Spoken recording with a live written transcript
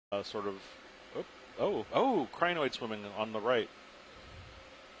sort of. Crinoid swimming on the right.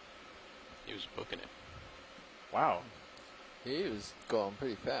 He was booking it. Wow. He was going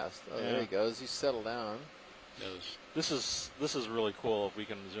pretty fast. Oh, Yeah. there he goes. He's settled down. This is really cool if we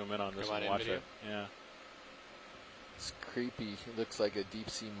can zoom in on this and watch it. Yeah. It's creepy. He looks like a deep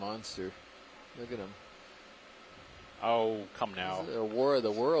sea monster. Look at him. Oh, come now. This is a war of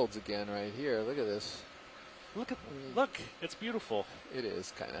the worlds again right here. Look at this. Look, it's beautiful. It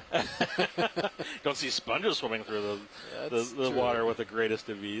is kind of. Don't see sponges swimming through the water with the greatest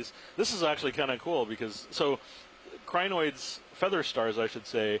of ease. This is actually kind of cool because, crinoids, feather stars, I should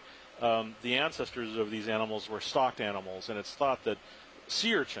say, the ancestors of these animals were stocked animals, and it's thought that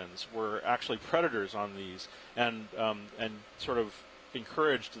sea urchins were actually predators on these, and sort of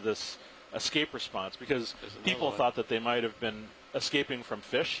encouraged this escape response because people thought that they might have been escaping from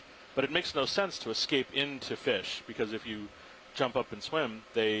fish. But it makes no sense to escape into fish because if you jump up and swim,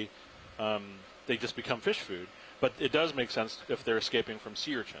 they just become fish food. But it does make sense if they're escaping from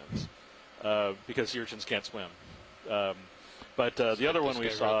sea urchins because sea urchins can't swim. But the other one we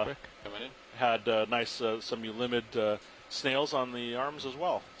saw had nice some eulimid snails on the arms as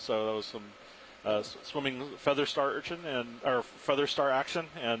well. So that was some swimming feather star urchin or feather star action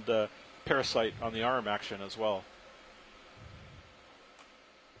and parasite on the arm action as well.